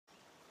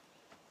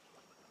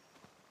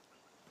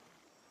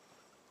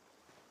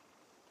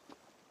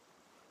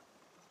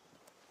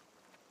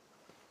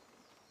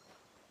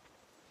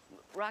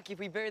Rocky, if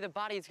we bury the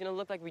body, it's gonna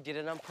look like we did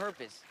it on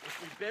purpose.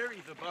 If we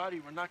bury the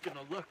body, we're not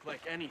gonna look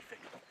like anything.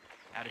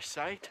 Out of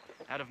sight,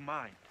 out of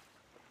mind.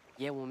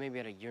 Yeah, well, maybe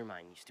out of your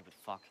mind, you stupid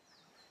fuck.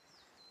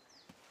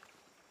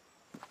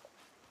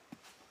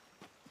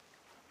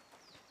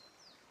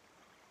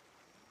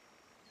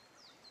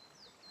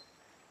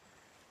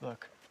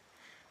 Look,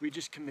 we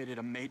just committed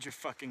a major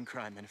fucking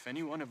crime, and if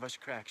any one of us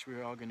cracks,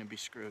 we're all gonna be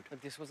screwed.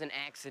 Look, this was an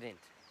accident.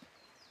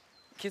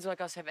 Kids like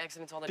us have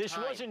accidents all the This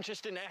time. wasn't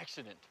just an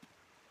accident.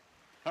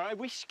 All right,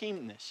 we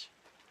schemed this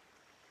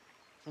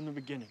from the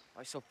beginning. All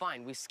right, so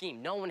fine, we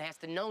schemed. No one has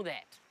to know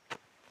that.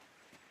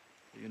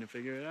 You're gonna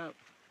figure it out.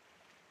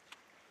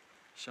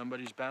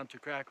 Somebody's bound to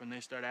crack when they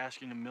start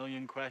asking a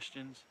million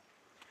questions.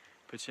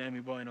 Put Sammy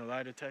Boy in a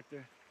lie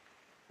detector.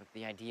 Look,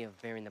 the idea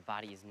of burying the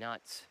body is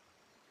nuts.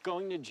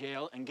 Going to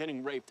jail and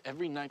getting raped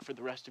every night for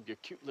the rest of your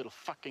cute little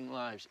fucking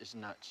lives is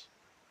nuts.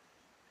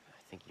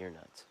 I think you're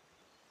nuts.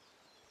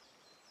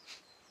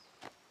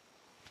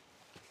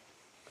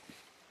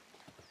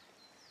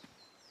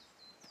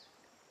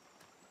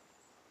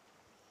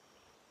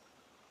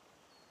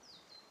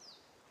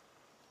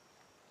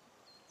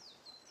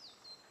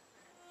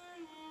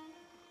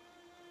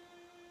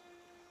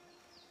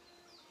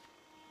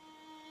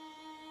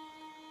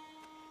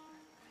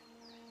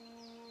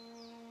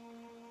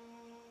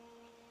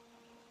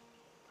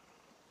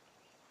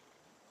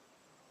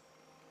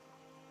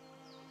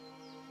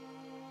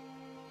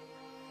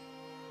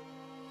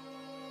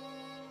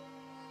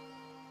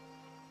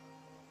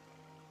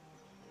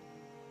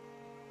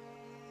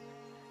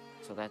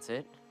 So that's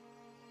it?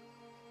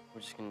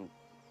 We're just gonna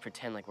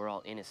pretend like we're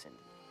all innocent.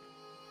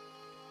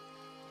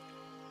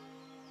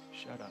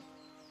 Shut up.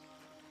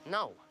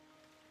 No.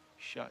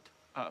 Shut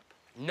up.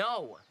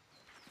 No.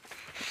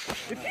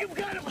 If you've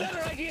got a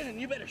better idea, then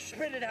you better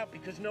spit it out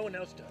because no one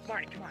else does.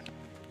 Marty, come on.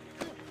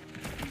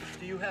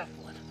 Do you have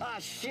one? Ah,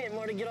 shit,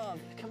 Marty, get off.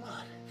 Come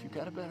on. If you've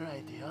got a better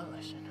idea, I'll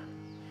listen.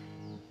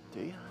 Do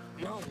you?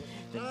 No.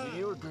 Then do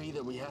you agree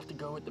that we have to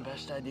go with the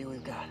best idea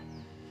we've got?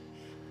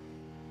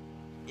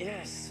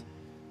 Yes.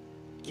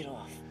 Get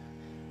off.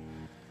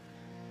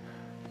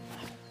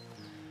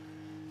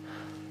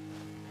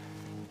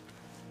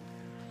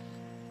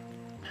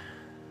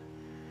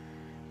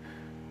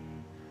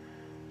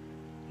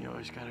 You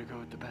always gotta go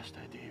with the best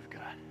idea you've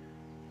got.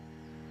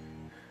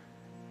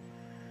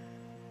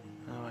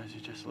 Otherwise,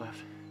 you're just left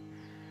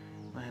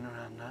laying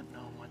around not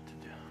knowing what to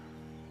do.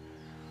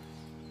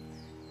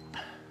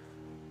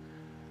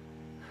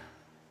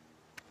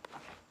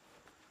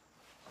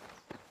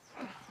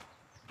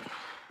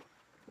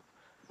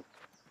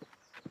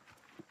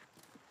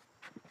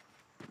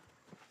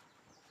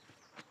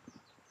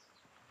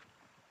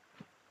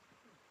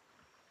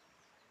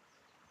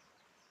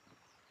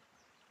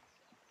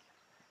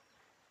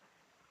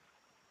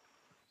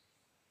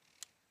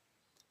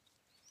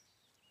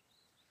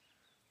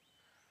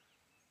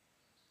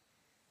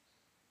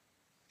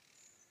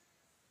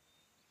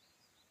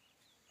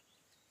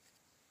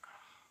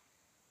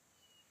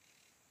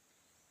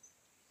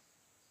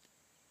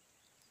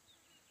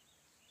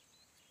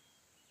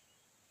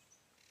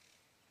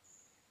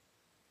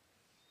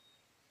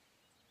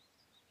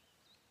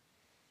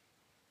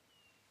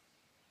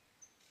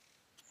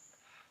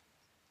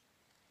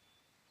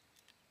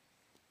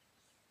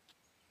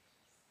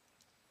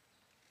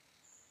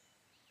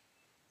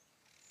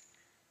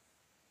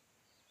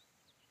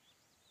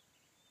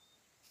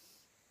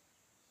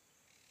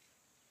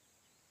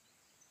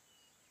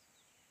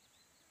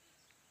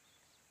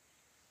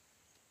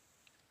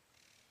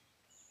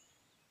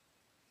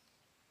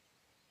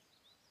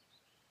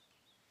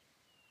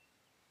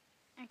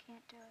 I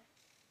can't do it.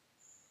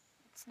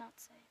 It's not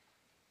safe.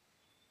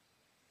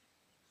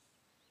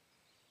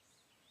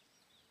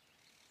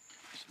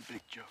 It's a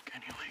big joke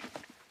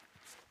anyway.